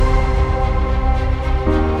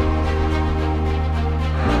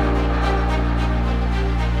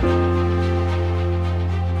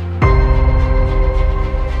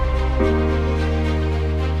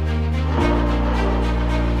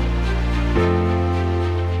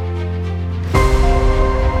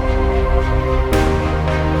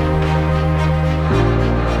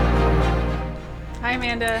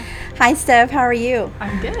Amanda. Hi, Steph. How are you?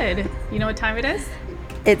 I'm good. You know what time it is?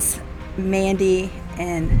 It's Mandy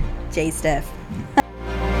and J Steph.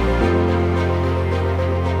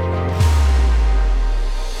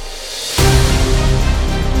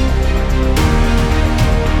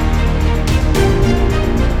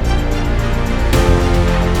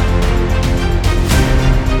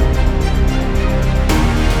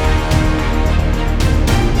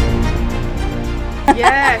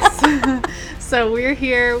 Yes. So we're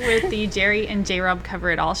here with the Jerry and Jrob Cover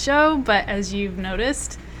It All show, but as you've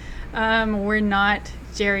noticed, we're not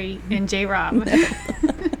Jerry and Jrob.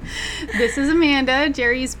 This is Amanda,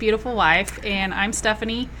 Jerry's beautiful wife, and I'm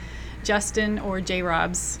Stephanie, Justin or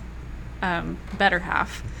Jrob's better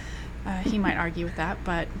half. He might argue with that,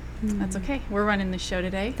 but that's okay. We're running the show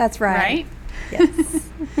today. That's right. Right? Yes.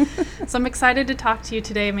 So I'm excited to talk to you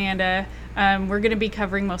today, Amanda. We're going to be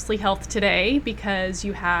covering mostly health today because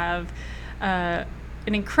you have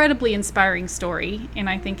an incredibly inspiring story, and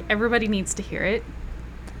I think everybody needs to hear it.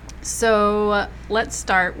 So let's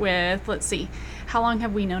start with, how long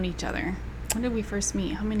have we known each other? When did we first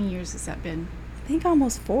meet? How many years has that been? I think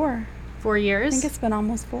almost 4. 4 years? I think it's been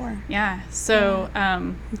almost 4. Yeah. So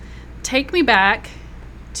take me back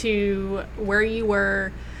to where you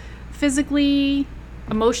were physically,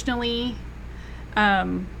 emotionally,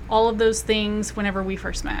 all of those things whenever we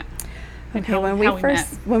first met. Okay, when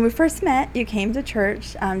we first met, you came to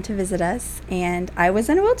church to visit us, and I was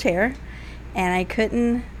in a wheelchair, and I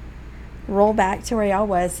couldn't roll back to where y'all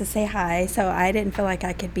was to say hi, so I didn't feel like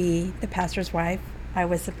I could be the pastor's wife I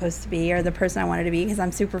was supposed to be, or the person I wanted to be, because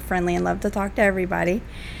I'm super friendly and love to talk to everybody.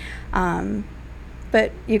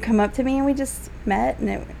 But you come up to me, and we just met,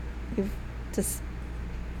 and we've just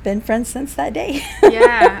been friends since that day.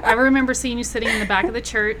 Yeah, I remember seeing you sitting in the back of the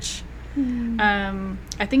church.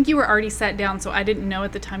 I think you were already sat down, so I didn't know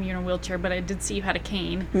at the time you were in a wheelchair, but I did see you had a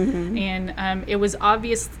cane. And it was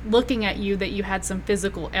obvious looking at you that you had some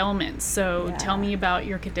physical ailments. So tell me about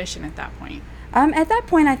your condition at that point. At that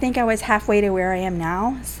point, I think I was halfway to where I am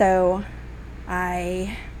now. So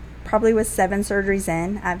I probably was 7 surgeries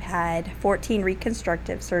in. I've had 14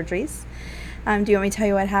 reconstructive surgeries. Do you want me to tell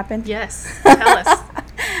you what happened? Yes, tell us.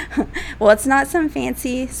 Well, it's not some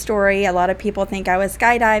fancy story. A lot of people think I was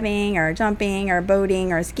skydiving or jumping or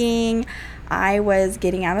boating or skiing. I was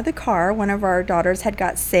getting out of the car. One of our daughters had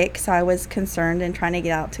got sick, so I was concerned and trying to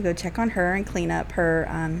get out to go check on her and clean up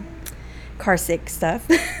her car sick stuff.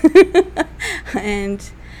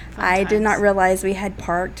 And I did not realize we had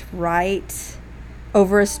parked right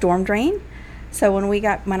over a storm drain. So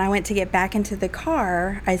when I went to get back into the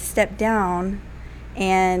car, I stepped down,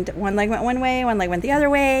 and one leg went one way, one leg went the other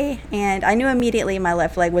way, and I knew immediately my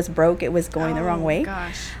left leg was broke. It was going the wrong way.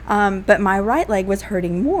 Gosh. But my right leg was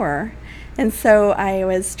hurting more. And so I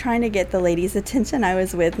was trying to get the lady's attention I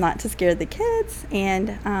was with not to scare the kids,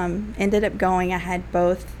 and ended up going. I had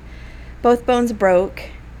both bones broke,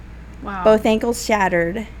 both ankles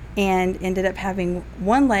shattered, and ended up having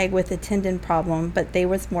one leg with a tendon problem, but they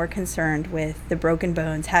was more concerned with the broken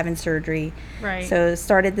bones, having surgery. Right. So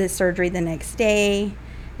started the surgery the next day,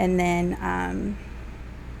 and then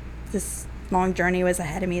this long journey was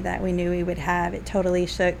ahead of me that we knew we would have. It totally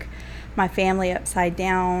shook my family upside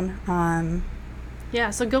down. Yeah,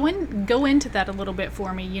 so go into that a little bit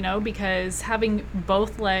for me, because having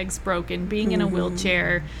both legs broken, being in a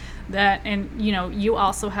wheelchair, and you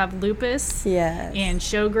also have lupus, and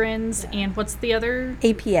Sjogren's, and what's the other?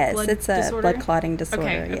 APS. It's a blood clotting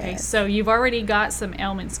disorder. Okay. So you've already got some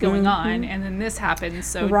ailments going on, and then this happens.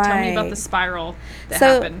 So tell me about the spiral that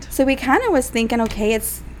happened. So we kind of was thinking, okay,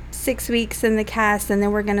 it's 6 weeks in the cast, and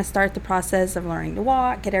then we're going to start the process of learning to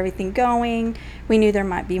walk, get everything going. We knew there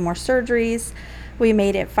might be more surgeries. We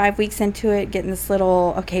made it 5 weeks into it, getting this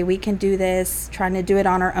little, okay, we can do this, trying to do it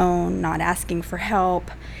on our own, not asking for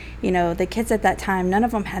help. The kids at that time, none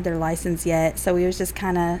of them had their license yet, so we was just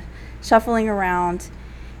kind of shuffling around.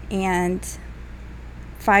 And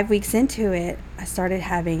 5 weeks into it, I started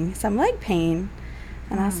having some leg pain.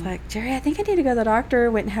 And I was like, Jerry, I think I need to go to the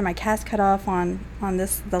doctor. Went and had my cast cut off on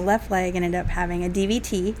the left leg, and ended up having a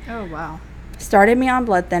DVT. Oh, wow. Started me on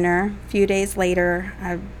blood thinner. A few days later,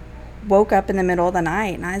 I woke up in the middle of the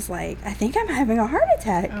night, and I was like, I think I'm having a heart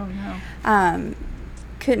attack. Oh, no.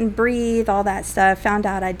 Couldn't breathe, all that stuff. Found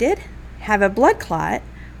out I did have a blood clot,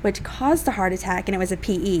 which caused a heart attack, and it was a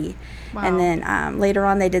PE. Wow. And then later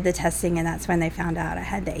on, they did the testing, and that's when they found out I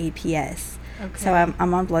had the APS. Okay. So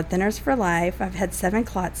I'm on blood thinners for life. I've had 7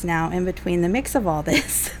 clots now in between the mix of all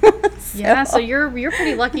this. So you're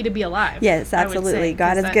pretty lucky to be alive. Yes, absolutely.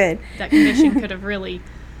 God is good. That condition could have really,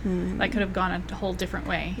 that could have gone a whole different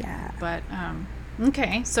way. Yeah. But,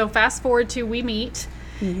 okay. So fast forward to we meet.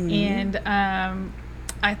 And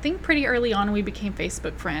I think pretty early on we became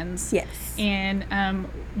Facebook friends. Yes. And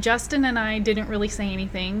Justin and I didn't really say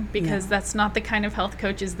anything because that's not the kind of health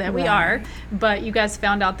coaches that we are. But you guys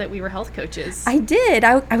found out that we were health coaches. I did.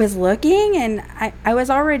 I was looking, and I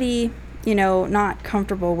was already, not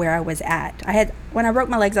comfortable where I was at. When I broke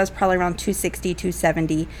my legs, I was probably around 260,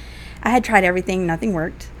 270. I had tried everything. Nothing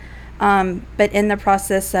worked. But in the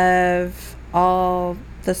process of all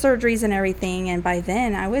the surgeries and everything, and by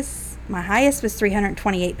then my highest was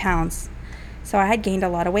 328 pounds. So I had gained a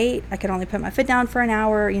lot of weight. I could only put my foot down for an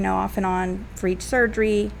hour, off and on for each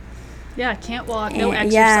surgery. Yeah, can't walk, no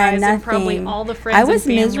exercise, and probably all the friends I was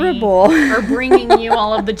and family miserable. are bringing you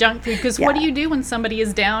all of the junk food. Because what do you do when somebody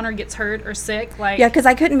is down or gets hurt or sick? Because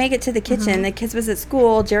I couldn't make it to the kitchen. The kids was at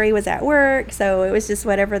school. Jerry was at work. So it was just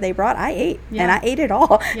whatever they brought, I ate. And I ate it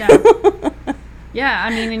all. Yeah, I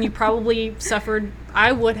mean, and you probably suffered,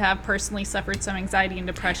 I would have personally suffered some anxiety and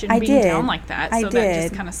depression being down like that. So that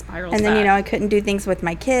just kind of spirals And then, back. I couldn't do things with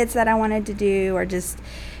my kids that I wanted to do, or just,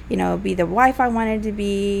 be the wife I wanted to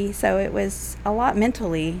be. So it was a lot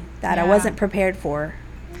mentally that I wasn't prepared for.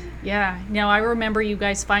 Yeah. Now, I remember you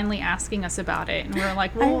guys finally asking us about it. And we were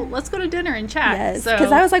like, well, let's go to dinner and chat. Yes,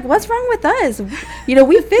 because I was like, what's wrong with us?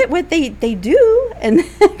 We fit what they do. And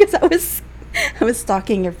because I was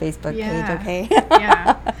stalking your Facebook page, okay?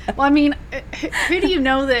 Yeah. Well, I mean, who do you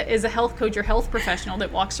know that is a health coach or health professional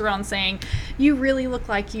that walks around saying, you really look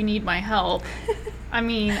like you need my help? I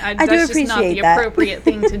mean, that's just not the appropriate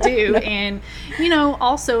thing to do. And,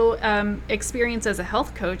 also experience as a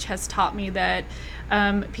health coach has taught me that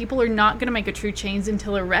people are not going to make a true change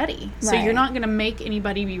until they're ready. So you're not going to make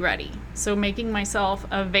anybody be ready. So making myself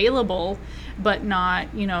available, but not,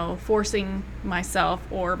 forcing myself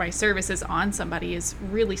or my services on somebody is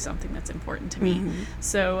really something that's important to me.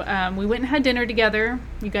 So we went and had dinner together.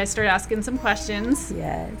 You guys started asking some questions.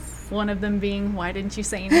 Yes. One of them being, why didn't you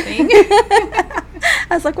say anything?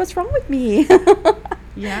 I was like, what's wrong with me?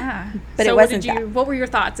 Yeah. But so it wasn't what were your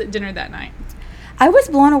thoughts at dinner that night? I was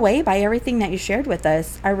blown away by everything that you shared with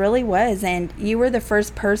us. I really was. And you were the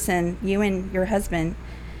first person, you and your husband,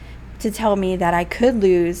 to tell me that I could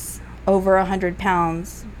lose over 100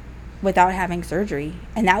 pounds without having surgery.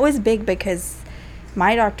 And that was big because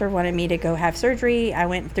my doctor wanted me to go have surgery. I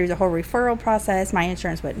went through the whole referral process. My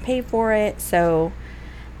insurance wouldn't pay for it. So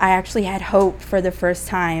I actually had hope for the first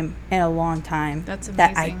time in a long time. That's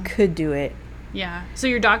amazing. That I could do it. Yeah. So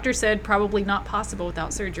your doctor said probably not possible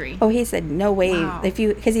without surgery. Oh, he said no way. Wow.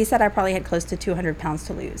 Because he said I probably had close to 200 pounds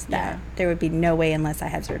to lose. That there would be no way unless I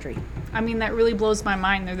had surgery. I mean, that really blows my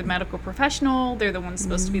mind. They're the medical professional. They're the ones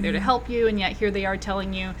supposed to be there to help you, and yet here they are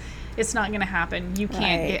telling you it's not going to happen. You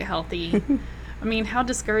can't get healthy. I mean, how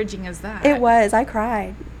discouraging is that? It was. I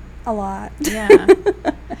cried a lot. Yeah.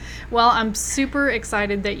 Well, I'm super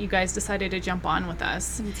excited that you guys decided to jump on with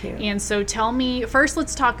us. Me too. And so tell me, first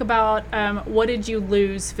let's talk about what did you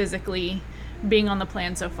lose physically being on the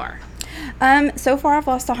plan so far? So far I've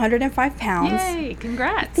lost 105 pounds. Yay,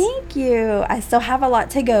 congrats. Thank you. I still have a lot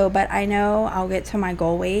to go, but I know I'll get to my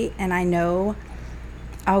goal weight, and I know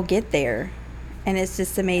I'll get there. And it's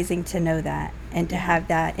just amazing to know that and to have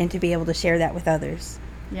that and to be able to share that with others.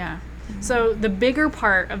 Yeah. So the bigger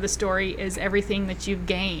part of the story is everything that you've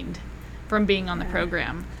gained from being on the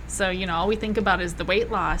program. So, all we think about is the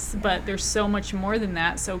weight loss, but there's so much more than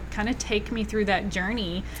that. So kind of take me through that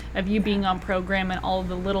journey of you being on program and all of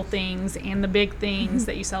the little things and the big things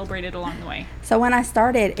that you celebrated along the way. So when I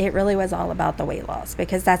started, it really was all about the weight loss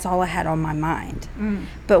because that's all I had on my mind.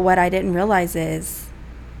 But what I didn't realize is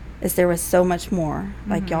there was so much more,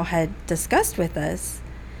 like y'all had discussed with us.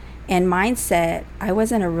 And mindset, I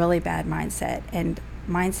was in a really bad mindset, and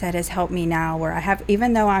mindset has helped me now where I have,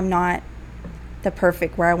 even though I'm not the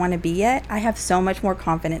perfect where I want to be yet, I have so much more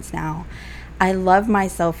confidence now. I love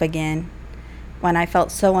myself again when I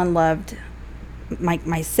felt so unloved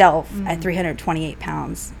myself at 328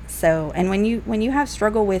 pounds. So, and when you have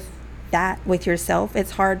struggle with that with yourself,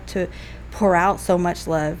 it's hard to pour out so much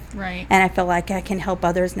love. Right. And I feel like I can help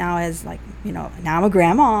others now as now I'm a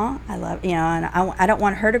grandma. I love, and I don't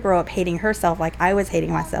want her to grow up hating herself like I was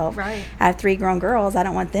hating myself. Right. I have 3 grown girls. I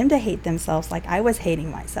don't want them to hate themselves like I was hating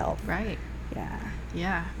myself. Right. Yeah.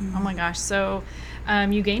 Yeah. Oh my gosh. So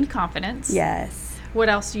you gained confidence. Yes. What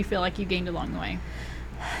else do you feel like you gained along the way?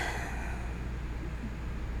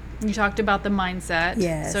 You talked about the mindset.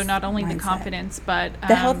 Yes. So not only mindset. the confidence, but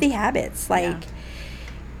the healthy habits.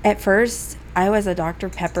 At first, I was a Dr.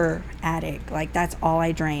 Pepper addict. That's all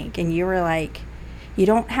I drank. And you were like, you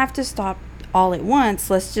don't have to stop all at once.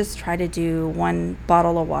 Let's just try to do 1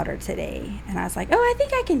 bottle of water today. And I was like, oh, I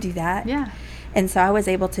think I can do that. Yeah. And so I was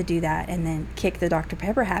able to do that and then kick the Dr.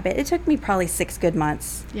 Pepper habit. It took me probably 6 good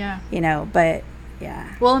months. Yeah. But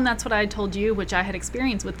yeah. Well, and that's what I told you, which I had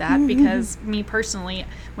experience with that because me personally,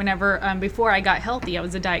 whenever, before I got healthy, I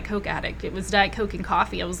was a Diet Coke addict. It was Diet Coke and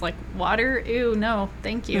coffee. I was like, water? Ew, no,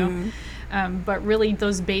 thank you. But really,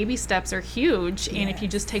 those baby steps are huge. And if you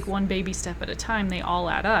just take one baby step at a time, they all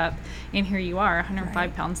add up. And here you are,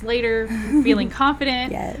 105 pounds later, feeling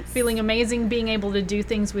confident, feeling amazing, being able to do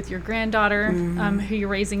things with your granddaughter, who you're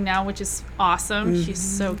raising now, which is awesome. She's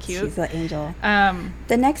so cute. She's an angel.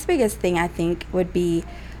 The next biggest thing, I think, would be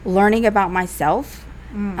learning about myself,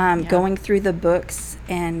 going through the books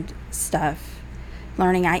and stuff,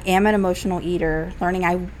 learning I am an emotional eater, learning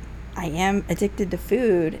I am addicted to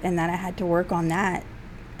food and that I had to work on that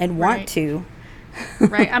and want to.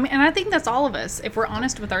 Right. I mean, and I think that's all of us. If we're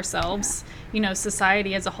honest with ourselves,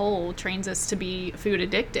 society as a whole trains us to be food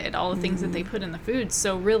addicted, all the things that they put in the food.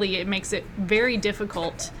 So really it makes it very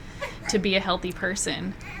difficult to be a healthy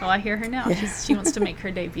person. Well, I hear her now. She wants to make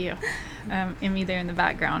her debut. Emmy there in the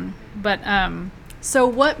background. But so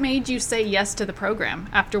what made you say yes to the program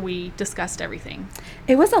after we discussed everything?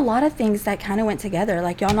 It was a lot of things that kind of went together,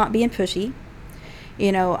 like y'all not being pushy,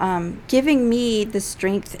 giving me the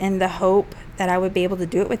strength and the hope that I would be able to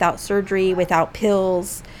do it without surgery, without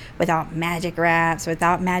pills, without magic wraps,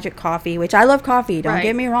 without magic coffee, which I love coffee, don't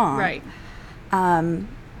get me wrong. Right.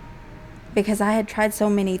 Because I had tried so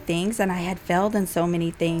many things and I had failed in so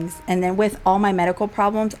many things. And then with all my medical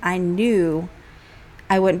problems, I knew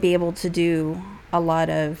I wouldn't be able to do a lot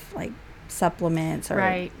of like supplements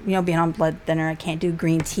or being on blood thinner. I can't do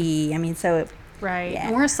green tea. I mean, so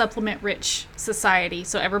and we're a supplement rich society,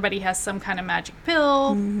 so everybody has some kind of magic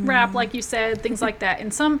pill wrap, like you said, things like that.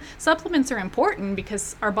 And some supplements are important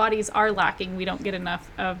because our bodies are lacking. We don't get enough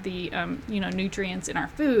of the nutrients in our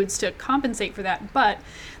foods to compensate for that, but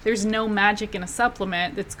there's no magic in a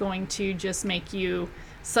supplement that's going to just make you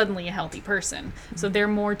suddenly a healthy person. So they're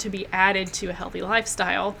more to be added to a healthy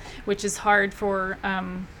lifestyle, which is hard for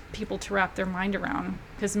people to wrap their mind around.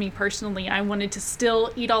 Because me personally, I wanted to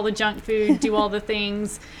still eat all the junk food, do all the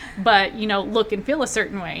things, but look and feel a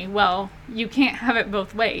certain way. Well, you can't have it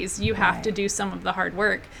both ways. You have to do some of the hard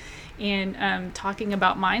work. And talking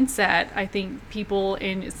about mindset, I think people,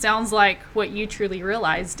 and it sounds like what you truly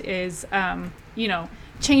realized is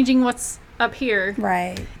changing what's up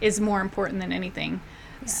here is more important than anything.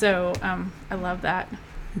 So I love that.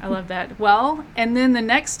 I love that. Well, and then the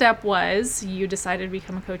next step was you decided to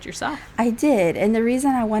become a coach yourself. I did. And the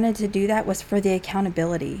reason I wanted to do that was for the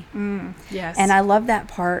accountability. Yes. And I love that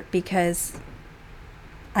part because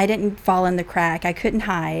I didn't fall in the crack. I couldn't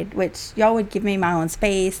hide, which y'all would give me my own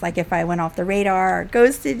space, like if I went off the radar or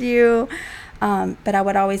ghosted you. But I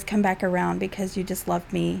would always come back around because you just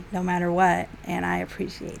loved me no matter what. And I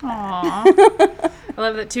appreciate that. Aww. I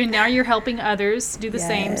love that too. Now you're helping others do the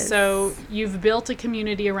same. So you've built a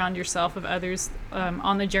community around yourself of others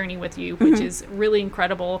on the journey with you, which is really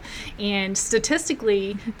incredible. And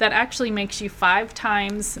statistically, that actually makes you 5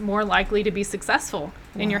 times more likely to be successful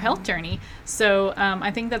in your health journey. So I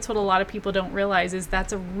think that's what a lot of people don't realize is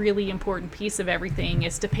that's a really important piece of everything,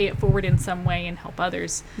 is to pay it forward in some way and help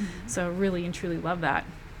others. So really and truly love that.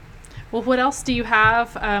 Well, what else do you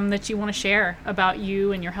have that you want to share about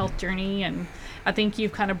you and your health journey? And I think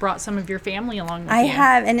you've kind of brought some of your family along with you. I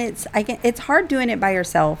have, and it's hard doing it by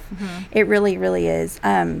yourself. It really, really is.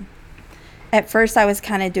 At first, I was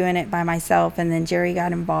kind of doing it by myself, and then Jerry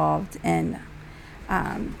got involved, and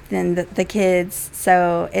then the kids.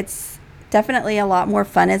 So it's definitely a lot more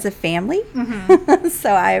fun as a family.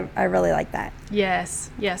 So I really like that. Yes,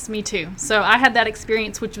 me too. So I had that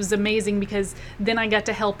experience, which was amazing because then I got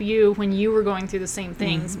to help you when you were going through the same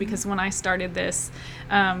things. Because when I started this,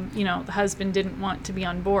 the husband didn't want to be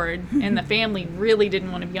on board and the family really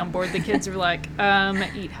didn't want to be on board. The kids were like,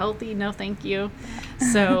 eat healthy, no thank you.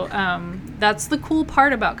 So that's the cool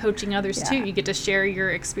part about coaching others too. You get to share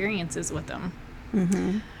your experiences with them.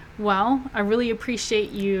 Well, I really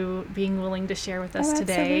appreciate you being willing to share with us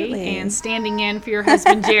today. Absolutely. And standing in for your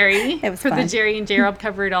husband, Jerry, for fun. the Jerry and Jrob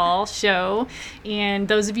Cover It All show. And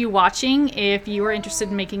those of you watching, if you are interested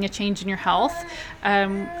in making a change in your health,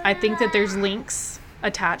 I think that there's links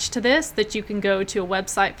attached to this that you can go to a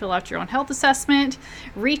website, fill out your own health assessment,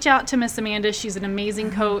 reach out to Miss Amanda. She's an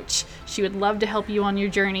amazing coach. She would love to help you on your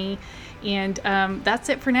journey. And that's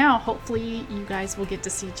it for now. Hopefully you guys will get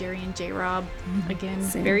to see Jerry and Jrob again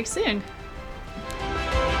very soon.